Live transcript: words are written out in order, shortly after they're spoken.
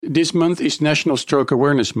This month is National Stroke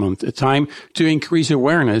Awareness Month, a time to increase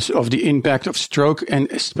awareness of the impact of stroke and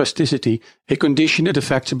spasticity, a condition that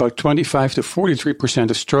affects about 25 to 43%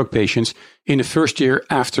 of stroke patients in the first year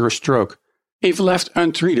after a stroke. If left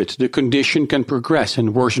untreated, the condition can progress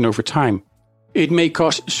and worsen over time. It may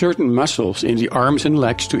cause certain muscles in the arms and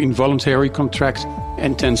legs to involuntarily contract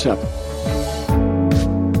and tense up.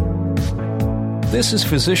 This is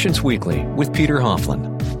Physicians Weekly with Peter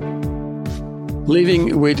Hofland.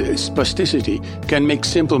 Living with spasticity can make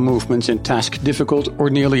simple movements and tasks difficult or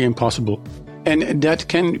nearly impossible. And that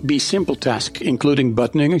can be simple tasks, including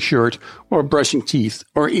buttoning a shirt or brushing teeth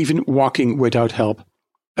or even walking without help.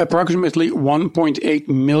 Approximately 1.8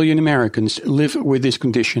 million Americans live with this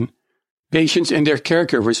condition. Patients and their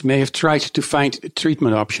caregivers may have tried to find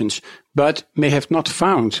treatment options, but may have not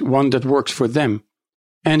found one that works for them.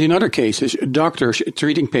 And in other cases, doctors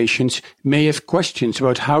treating patients may have questions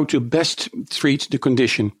about how to best treat the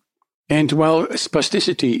condition. And while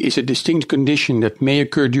spasticity is a distinct condition that may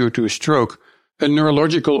occur due to a stroke, a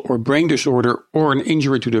neurological or brain disorder or an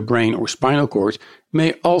injury to the brain or spinal cord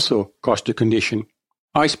may also cause the condition.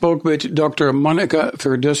 I spoke with Dr. Monica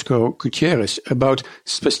Verduzco-Gutierrez about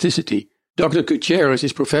spasticity. Dr. Gutierrez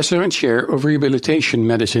is professor and chair of rehabilitation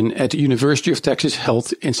medicine at the University of Texas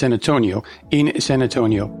Health in San Antonio.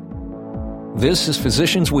 This is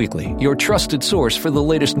Physicians Weekly, your trusted source for the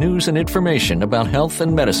latest news and information about health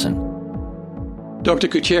and medicine. Dr.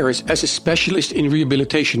 Gutierrez, as a specialist in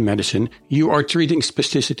rehabilitation medicine, you are treating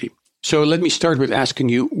spasticity. So let me start with asking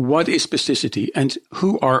you, what is spasticity and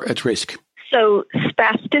who are at risk? So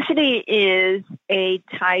spasticity is a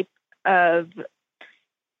type of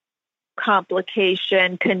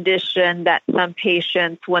complication condition that some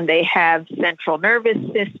patients, when they have central nervous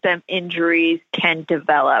system injuries, can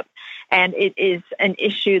develop. And it is an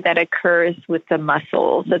issue that occurs with the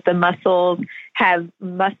muscles, that the muscles have,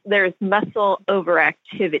 there's muscle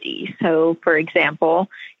overactivity. So, for example,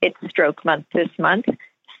 it's stroke month this month.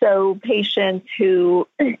 So patients who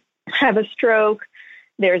have a stroke,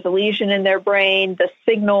 there's a lesion in their brain, the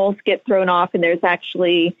signals get thrown off, and there's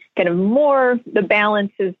actually kind of more, the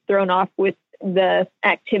balance is thrown off with the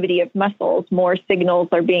activity of muscles. More signals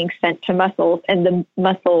are being sent to muscles, and the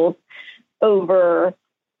muscles overact.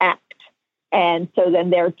 And so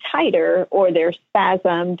then they're tighter or they're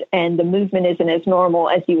spasmed, and the movement isn't as normal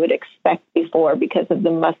as you would expect before because of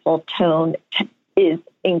the muscle tone is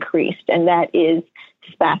increased, and that is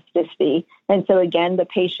spasticity. And so again, the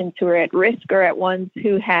patients who are at risk are at ones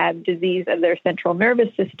who have disease of their central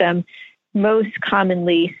nervous system, most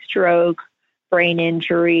commonly stroke, brain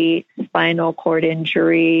injury, spinal cord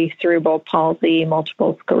injury, cerebral palsy,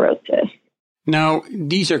 multiple sclerosis. Now,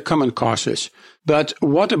 these are common causes, but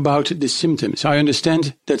what about the symptoms? I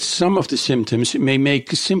understand that some of the symptoms may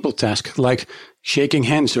make a simple task like shaking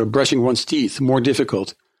hands or brushing one's teeth more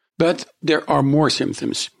difficult, but there are more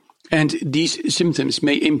symptoms. And these symptoms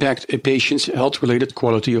may impact a patient's health-related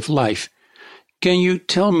quality of life. Can you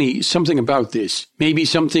tell me something about this? Maybe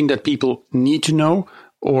something that people need to know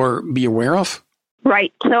or be aware of?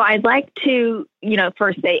 Right. So I'd like to,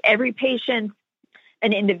 first say every patient's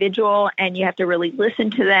an individual, and you have to really listen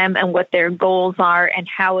to them and what their goals are and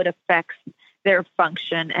how it affects their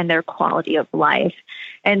function and their quality of life.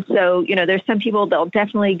 And so, there's some people they'll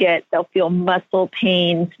feel muscle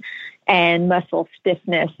pains and muscle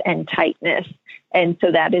stiffness and tightness. And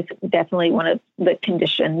so that is definitely one of the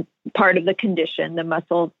part of the condition, the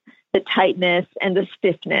muscle, the tightness and the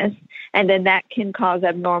stiffness. And then that can cause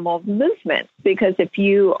abnormal movements, because if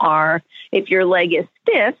your leg is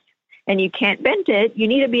stiff and you can't bend it, you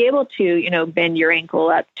need to be able to, bend your ankle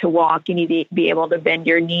up to walk. You need to be able to bend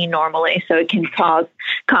your knee normally. So it can cause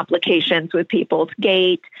complications with people's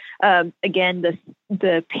gait. Again,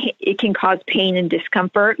 it can cause pain and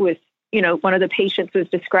discomfort with, one of the patients was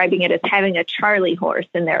describing it as having a Charlie horse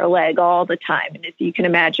in their leg all the time. And if you can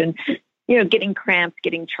imagine, getting cramps,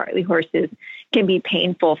 getting Charlie horses can be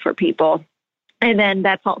painful for people. And then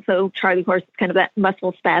that's also Charlie horse, kind of that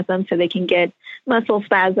muscle spasm. So they can get muscle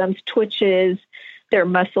spasms, twitches. Their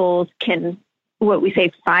muscles can, what we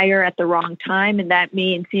say, fire at the wrong time. And that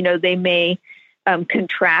means, they may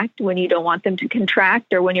contract when you don't want them to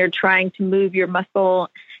contract, or when you're trying to move your muscle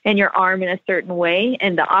and your arm in a certain way,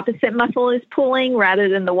 and the opposite muscle is pulling rather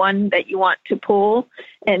than the one that you want to pull.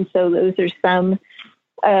 And so those are some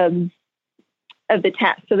of the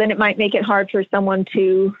tasks. So then it might make it hard for someone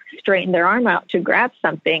to straighten their arm out to grab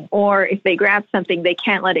something, or if they grab something, they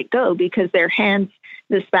can't let it go because their hands,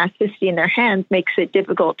 the spasticity in their hands makes it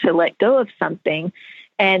difficult to let go of something.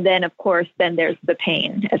 And then, of course, then there's the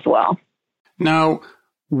pain as well. Now,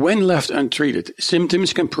 when left untreated,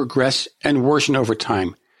 symptoms can progress and worsen over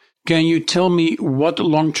time. Can you tell me what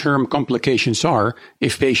long-term complications are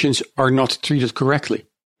if patients are not treated correctly?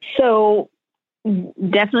 So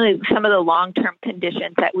definitely some of the long-term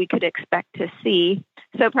conditions that we could expect to see.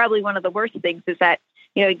 So probably one of the worst things is that,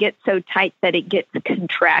 it gets so tight that it gets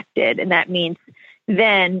contracted. And that means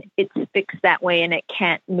then it's fixed that way and it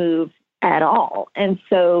can't move at all. And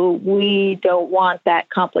so we don't want that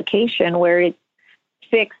complication where it's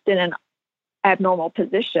fixed in an abnormal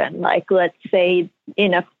position, like let's say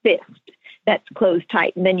in a fist that's closed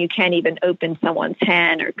tight, and then you can't even open someone's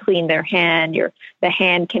hand or clean their hand. The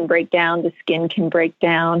hand can break down, the skin can break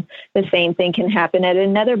down. The same thing can happen at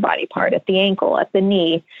another body part, at the ankle, at the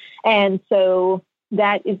knee. And so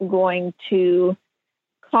that is going to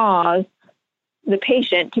cause the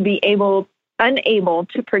patient to be unable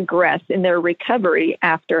to progress in their recovery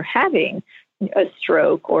after having a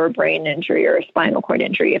stroke or a brain injury or a spinal cord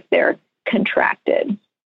injury if they're contracted.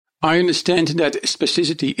 I understand that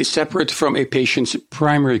spasticity is separate from a patient's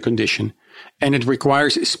primary condition, and it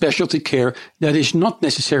requires specialty care that is not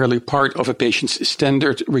necessarily part of a patient's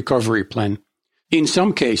standard recovery plan. In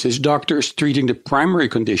some cases, doctors treating the primary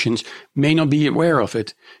conditions may not be aware of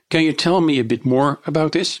it. Can you tell me a bit more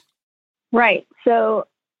about this? Right. So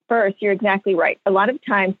first, you're exactly right. A lot of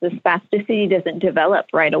times the spasticity doesn't develop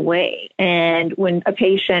right away. And when a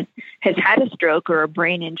patient has had a stroke or a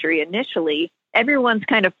brain injury initially, everyone's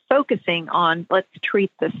kind of focusing on let's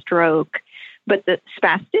treat the stroke, but the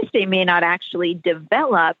spasticity may not actually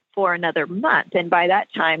develop for another month. And by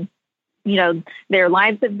that time, their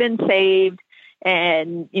lives have been saved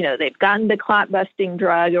and, they've gotten the clot busting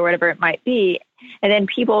drug or whatever it might be. And then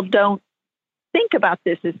people don't think about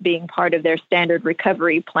this as being part of their standard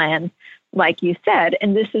recovery plan, like you said.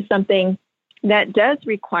 And this is something that does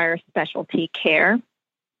require specialty care.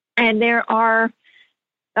 And there are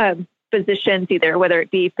physicians, either whether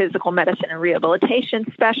it be physical medicine and rehabilitation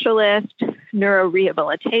specialists,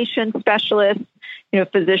 neurorehabilitation specialists,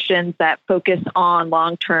 physicians that focus on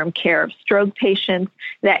long-term care of stroke patients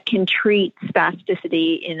that can treat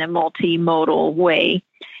spasticity in a multimodal way.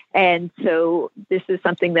 And so this is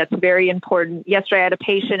something that's very important. Yesterday, I had a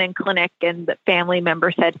patient in clinic and the family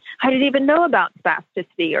member said, I didn't even know about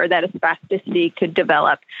spasticity or that a spasticity could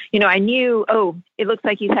develop. I knew, it looks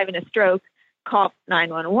like he's having a stroke, call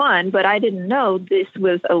 911, but I didn't know this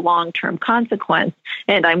was a long-term consequence.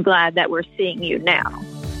 And I'm glad that we're seeing you now.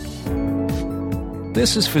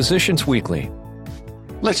 This is Physicians Weekly.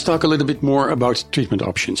 Let's talk a little bit more about treatment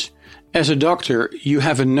options. As a doctor, you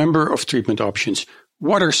have a number of treatment options.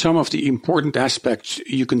 What are some of the important aspects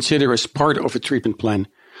you consider as part of a treatment plan?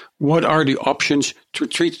 What are the options to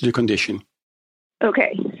treat the condition?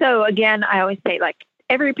 Okay, so again, I always say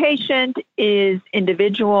every patient is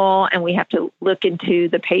individual and we have to look into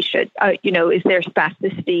the patient. Is their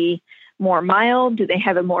spasticity more mild? Do they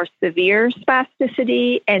have a more severe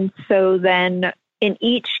spasticity? And so then in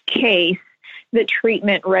each case, the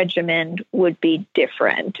treatment regimen would be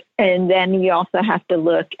different. And then we also have to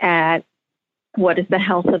look at what is the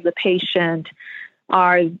health of the patient?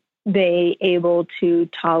 Are they able to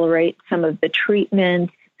tolerate some of the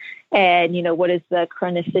treatments? And, what is the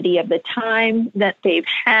chronicity of the time that they've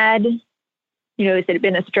had? Has it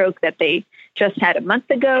been a stroke that they just had a month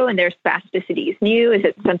ago and their spasticity is new? Is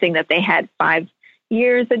it something that they had 5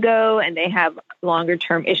 years ago and they have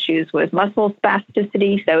longer-term issues with muscle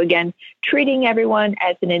spasticity? So again, treating everyone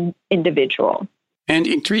as an individual. And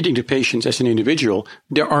in treating the patients as an individual,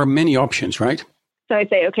 there are many options, right? So I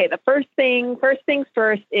say, okay, the first things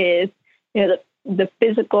first is, the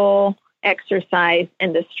physical exercise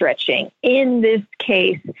and the stretching. In this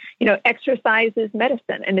case, exercise is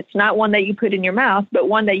medicine, and it's not one that you put in your mouth, but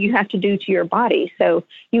one that you have to do to your body. So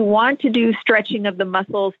you want to do stretching of the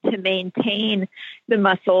muscles to maintain the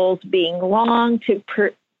muscles being long, to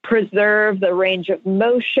preserve the range of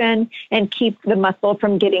motion and keep the muscle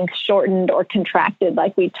from getting shortened or contracted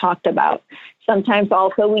like we talked about. Sometimes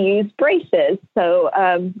also we use braces, so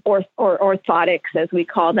or orthotics as we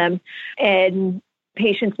call them, and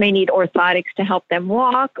patients may need orthotics to help them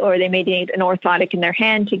walk, or they may need an orthotic in their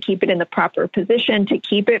hand to keep it in the proper position, to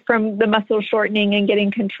keep it from the muscle shortening and getting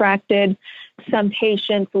contracted. Some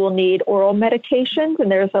patients will need oral medications, and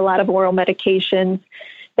there's a lot of oral medications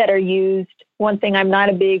that are used. One thing, I'm not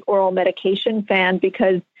a big oral medication fan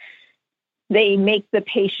because they make the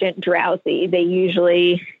patient drowsy.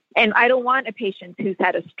 And I don't want a patient who's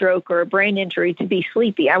had a stroke or a brain injury to be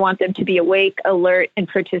sleepy. I want them to be awake, alert, and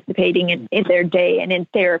participating in their day and in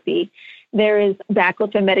therapy. There is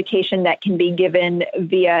baclofen medication that can be given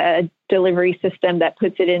via a delivery system that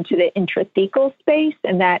puts it into the intrathecal space,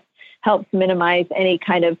 and that helps minimize any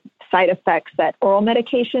kind of side effects that oral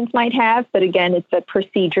medications might have. But again, it's a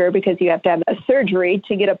procedure because you have to have a surgery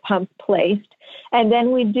to get a pump placed. And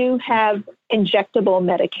then we do have injectable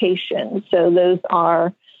medications. So those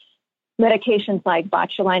are medications like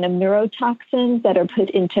botulinum neurotoxins that are put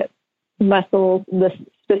into muscles, the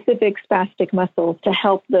specific spastic muscles, to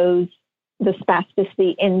help the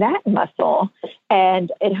spasticity in that muscle.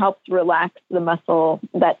 And it helps relax the muscle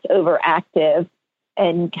that's overactive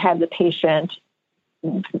and have the patient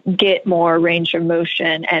get more range of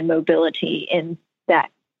motion and mobility in that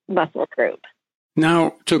muscle group.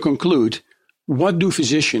 Now, to conclude, what do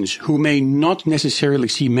physicians who may not necessarily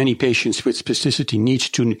see many patients with spasticity need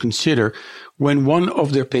to consider when one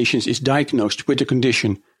of their patients is diagnosed with the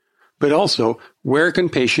condition? But also, where can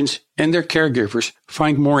patients and their caregivers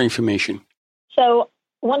find more information? So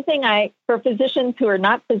one thing for physicians who are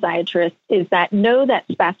not physiatrists is that know that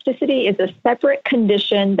spasticity is a separate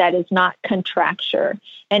condition that is not contracture.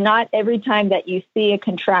 And not every time that you see a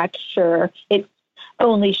contracture, it's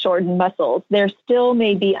only shortened muscles. There still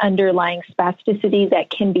may be underlying spasticity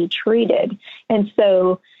that can be treated. And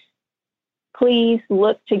so please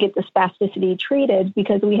look to get the spasticity treated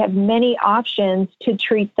because we have many options to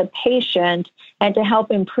treat the patient and to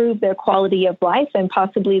help improve their quality of life and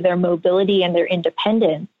possibly their mobility and their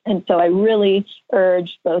independence. And so I really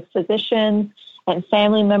urge both physicians and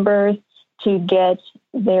family members to get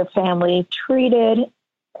their family treated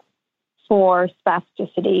for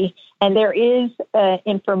spasticity. And there is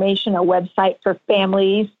information, a website for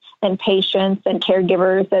families and patients and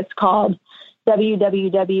caregivers that's called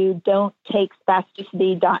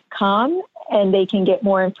www.don'ttakespasticity.com, and they can get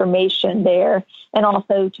more information there, and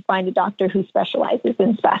also to find a doctor who specializes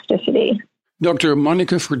in spasticity. Dr.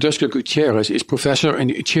 Monica Verduzco-Gutierrez is professor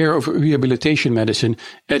and chair of rehabilitation medicine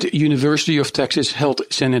at University of Texas Health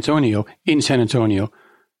San Antonio in San Antonio.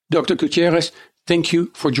 Dr. Gutierrez, thank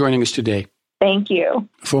you for joining us today. Thank you.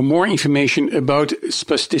 For more information about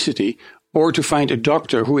spasticity or to find a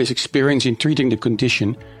doctor who is experienced in treating the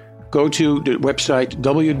condition, go to the website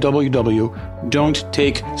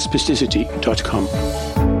www.don'ttakespasticity.com.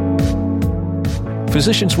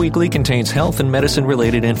 Physicians Weekly contains health and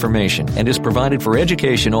medicine-related information and is provided for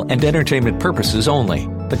educational and entertainment purposes only.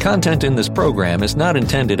 The content in this program is not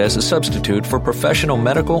intended as a substitute for professional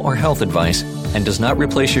medical or health advice and does not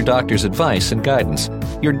replace your doctor's advice and guidance.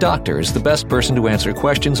 Your doctor is the best person to answer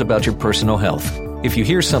questions about your personal health. If you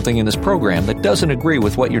hear something in this program that doesn't agree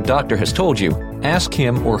with what your doctor has told you, ask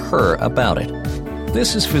him or her about it.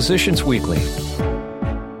 This is Physicians Weekly.